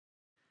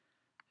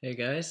Hey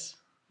guys,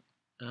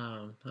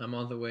 I'm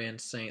all the way in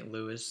St.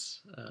 Louis.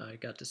 I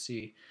got to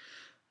see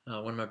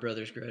one of my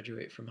brothers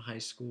graduate from high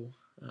school,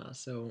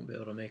 so I won't be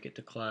able to make it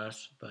to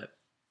class, but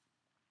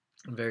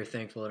I'm very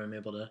thankful that I'm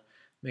able to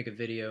make a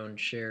video and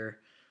share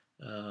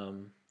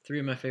three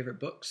of my favorite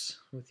books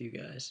with you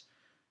guys.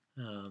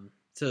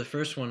 So the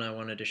first one I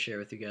wanted to share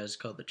with you guys is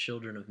called The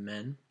Children of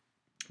Men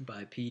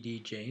by P.D.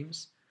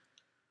 James.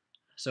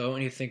 So I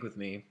want you to think with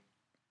me,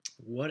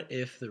 what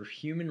if the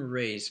human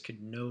race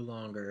could no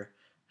longer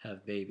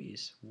have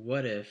babies?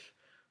 What if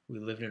we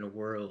lived in a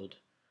world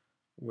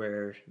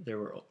where there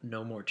were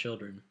no more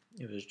children?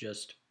 It was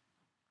just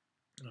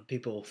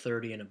people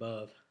 30 and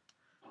above.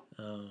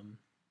 Um,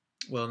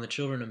 well, in The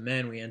Children of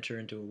Men, we enter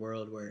into a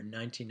world where in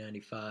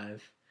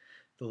 1995,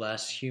 the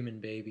last human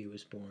baby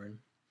was born,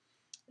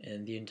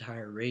 and the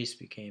entire race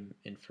became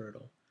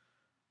infertile,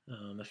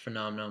 a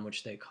phenomenon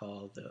which they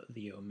call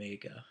the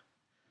Omega.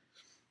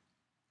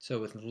 So,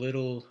 with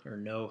little or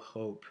no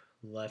hope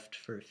left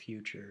for a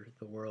future,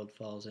 the world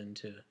falls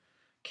into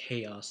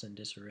chaos and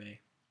disarray.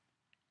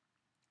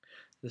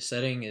 The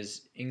setting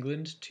is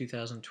England,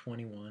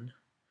 2021,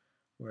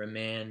 where a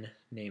man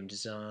named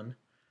Zahn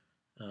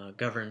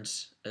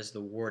governs as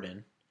the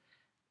warden,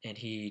 and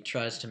he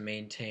tries to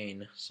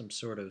maintain some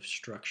sort of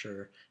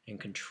structure and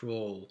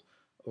control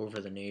over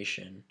the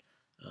nation.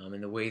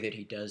 And the way that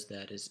he does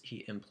that is he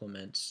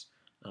implements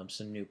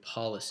some new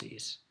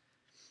policies.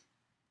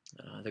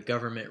 The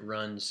government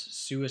runs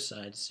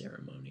suicide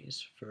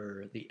ceremonies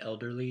for the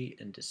elderly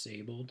and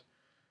disabled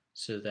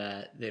so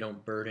that they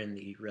don't burden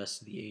the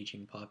rest of the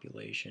aging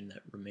population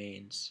that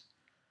remains.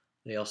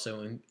 They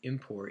also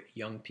import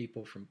young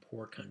people from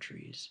poor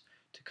countries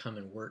to come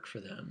and work for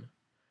them.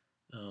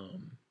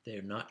 They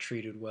are not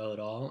treated well at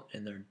all,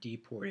 and they're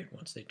deported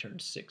once they turn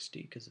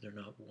 60 because they're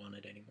not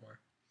wanted anymore.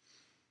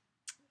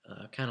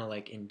 Kind of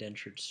like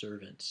indentured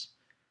servants.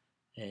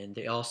 And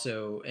they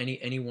also,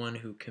 anyone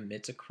who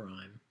commits a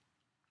crime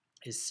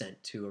is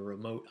sent to a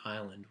remote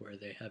island where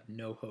they have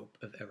no hope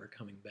of ever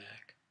coming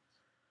back.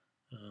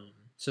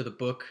 So the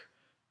book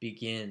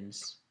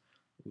begins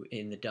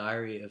in the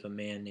diary of a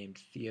man named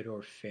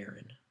Theodore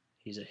Farron.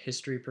 He's a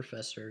history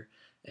professor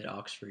at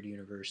Oxford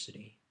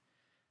University,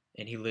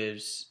 and he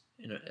lives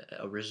in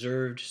a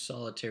reserved,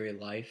 solitary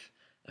life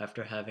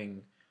after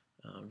having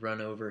run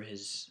over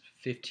his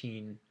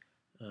 15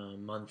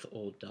 month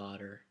old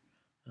daughter,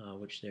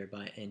 which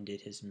thereby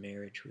ended his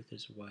marriage with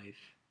his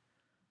wife.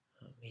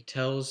 He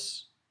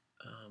tells,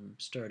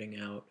 starting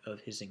out,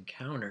 of his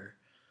encounter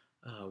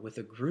with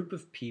a group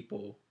of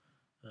people,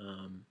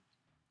 um,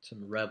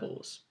 some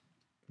rebels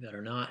that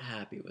are not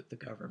happy with the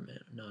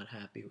government, not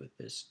happy with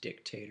this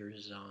dictator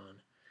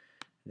Zahn.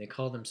 And they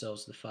call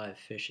themselves the Five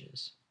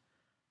Fishes.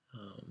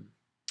 Um,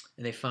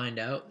 and they find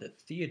out that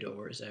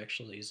Theodore is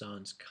actually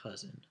Zahn's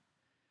cousin.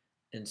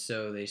 And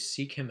so they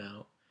seek him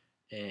out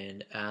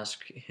and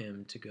ask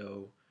him to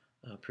go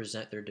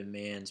present their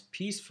demands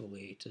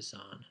peacefully to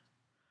Zahn.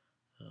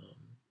 Um,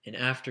 and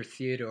after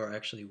Theodore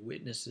actually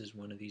witnesses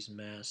one of these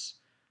mass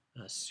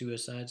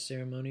suicide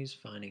ceremonies,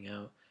 finding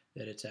out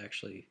that it's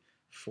actually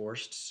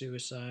forced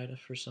suicide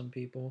for some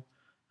people,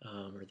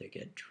 or they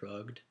get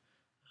drugged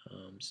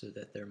so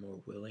that they're more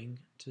willing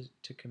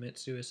to commit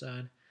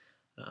suicide,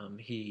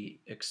 he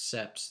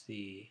accepts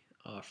the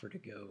offer to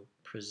go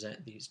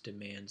present these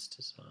demands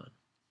to Zahn.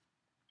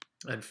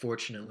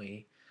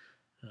 Unfortunately,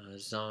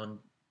 Zahn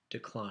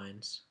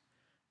declines,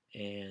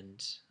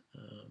 and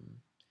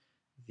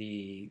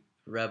the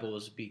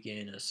rebels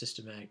begin a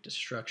systematic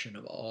destruction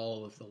of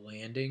all of the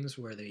landings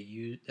where they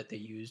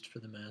used for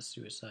the mass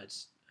suicide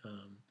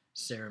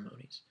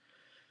ceremonies.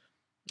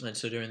 And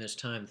so during this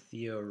time,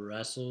 Theo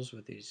wrestles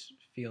with these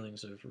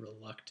feelings of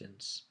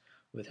reluctance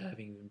with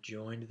having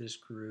joined this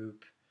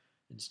group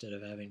instead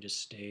of having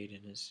just stayed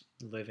in his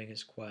living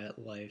his quiet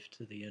life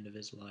to the end of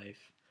his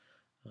life.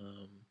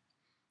 Um,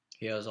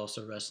 he is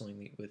also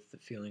wrestling with the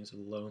feelings of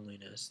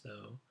loneliness,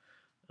 though,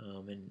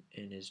 and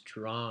is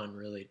drawn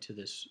really to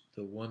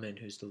the woman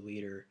who's the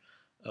leader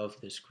of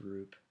this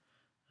group.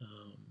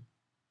 Um,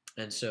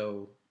 and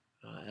so,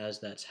 as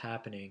that's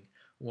happening,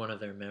 one of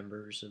their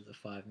members of the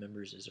five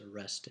members is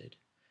arrested,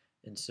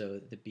 and so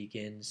it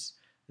begins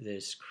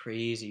this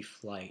crazy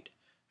flight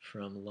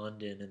from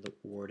London and the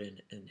warden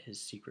and his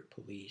secret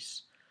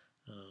police,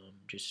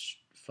 just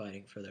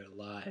fighting for their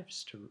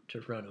lives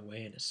to run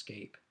away and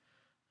escape.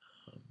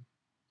 Um,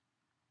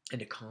 and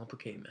to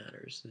complicate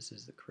matters, this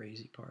is the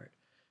crazy part.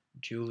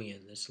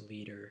 Julian, this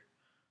leader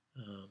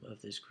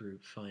of this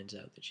group, finds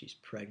out that she's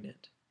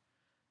pregnant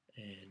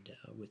and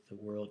with the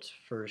world's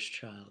first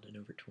child in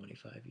over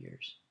 25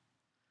 years.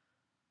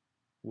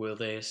 Will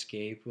they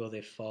escape? Will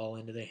they fall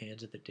into the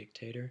hands of the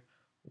dictator?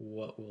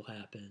 What will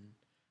happen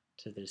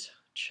to this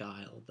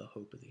child, the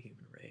hope of the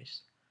human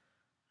race?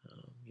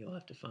 You'll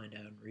have to find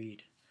out and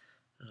read.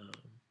 Um,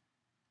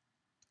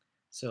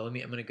 so I'm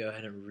going to go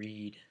ahead and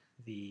read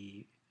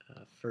the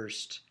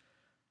first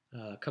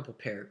couple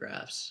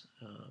paragraphs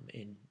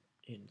in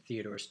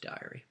Theodore's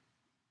diary.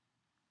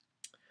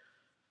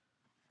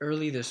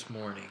 Early this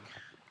morning,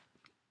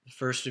 The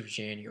 1st of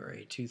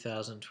January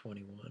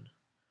 2021,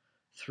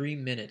 3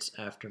 minutes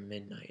after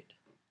midnight,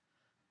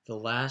 the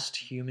last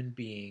human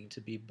being to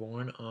be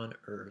born on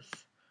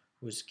Earth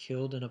was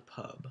killed in a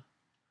pub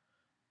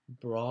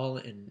brawl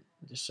in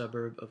the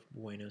suburb of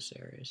Buenos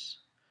Aires,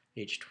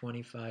 aged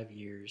 25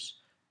 years,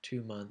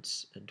 2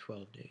 months, and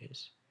 12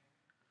 days.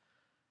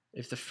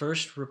 If the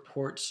first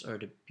reports are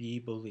to be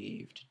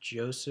believed,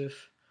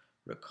 Joseph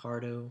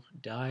Ricardo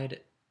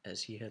died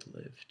as he had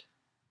lived.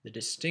 The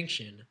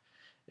distinction,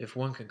 if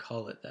one can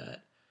call it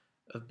that,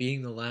 of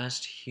being the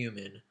last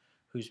human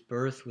whose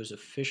birth was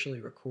officially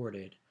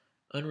recorded,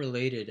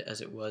 unrelated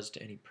as it was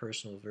to any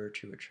personal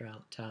virtue or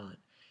talent,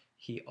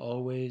 it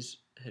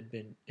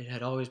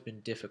had always been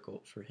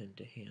difficult for him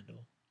to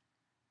handle.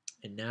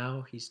 And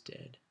now he's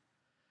dead.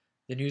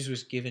 The news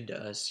was given to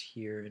us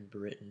here in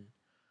Britain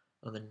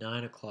on the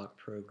 9 o'clock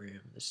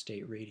program, the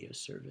state radio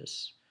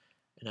service,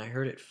 and I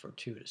heard it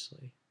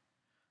fortuitously.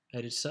 I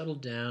had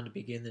settled down to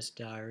begin this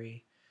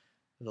diary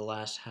of the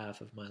last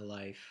half of my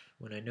life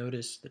when I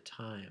noticed the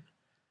time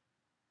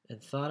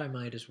and thought I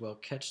might as well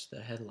catch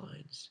the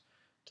headlines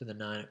to the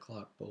 9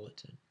 o'clock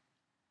bulletin.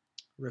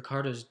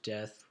 Ricardo's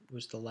death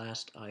was the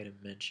last item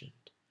mentioned,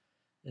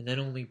 and then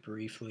only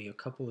briefly a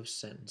couple of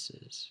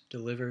sentences,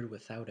 delivered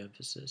without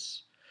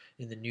emphasis,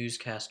 in the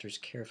newscaster's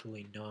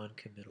carefully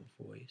non-committal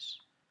voice.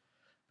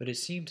 But it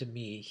seemed to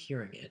me,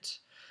 hearing it,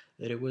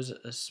 that it was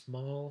a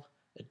small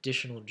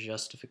additional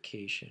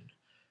justification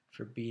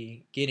for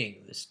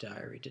beginning this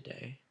diary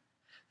today,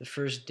 the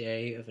first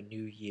day of a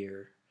new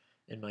year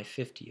and my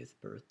 50th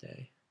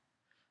birthday.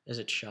 As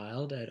a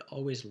child, I had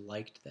always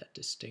liked that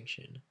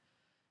distinction,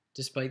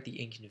 despite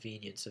the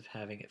inconvenience of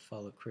having it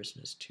follow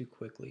Christmas too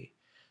quickly,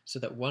 so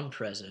that one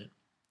present,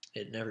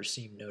 it never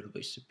seemed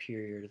notably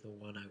superior to the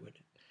one I would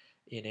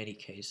in any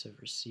case have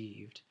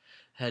received,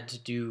 had to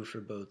do for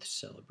both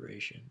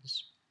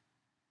celebrations.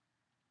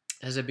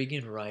 As I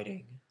begin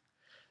writing,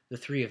 the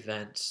three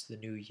events, the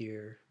new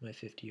year, my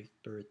 50th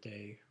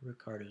birthday,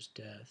 Ricardo's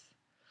death,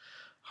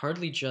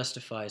 hardly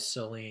justify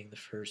sullying the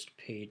first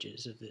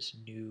pages of this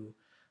new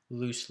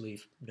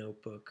loose-leaf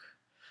notebook,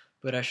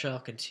 but I shall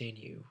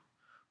continue,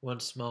 one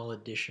small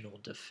additional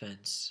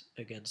defense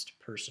against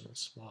personal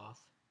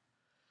sloth.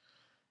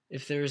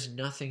 If there is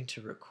nothing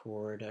to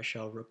record, I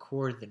shall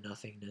record the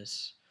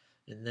nothingness,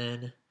 and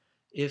then,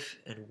 if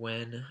and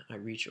when I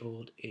reach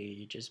old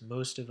age, as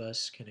most of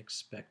us can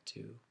expect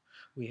to,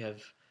 we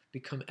have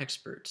become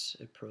experts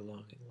at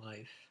prolonging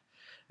life,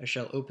 I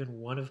shall open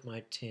one of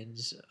my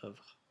tins of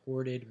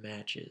hoarded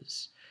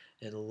matches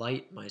and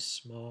light my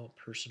small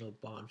personal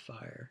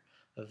bonfire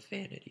of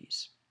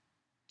vanities.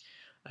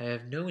 I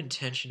have no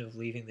intention of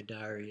leaving the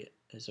diary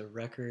as a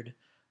record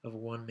of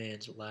one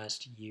man's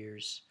last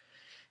years.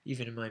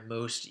 Even in my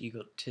most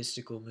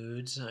egotistical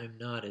moods, I am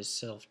not as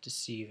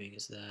self-deceiving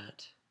as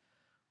that.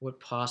 What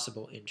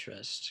possible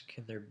interest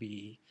can there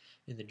be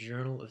in the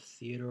journal of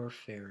Theodore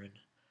Farron,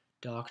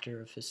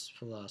 Doctor of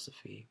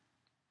Philosophy,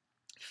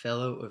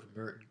 Fellow of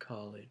Merton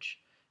College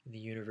in the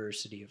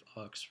University of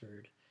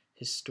Oxford,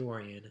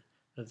 historian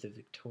of the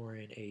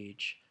Victorian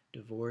age,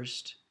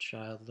 divorced,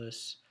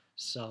 childless,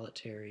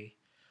 solitary,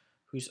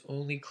 whose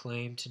only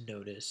claim to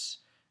notice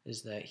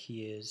is that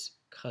he is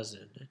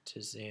cousin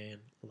to Zan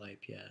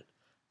Lypiat,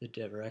 the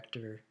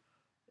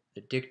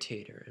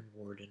dictator and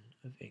warden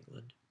of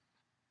England?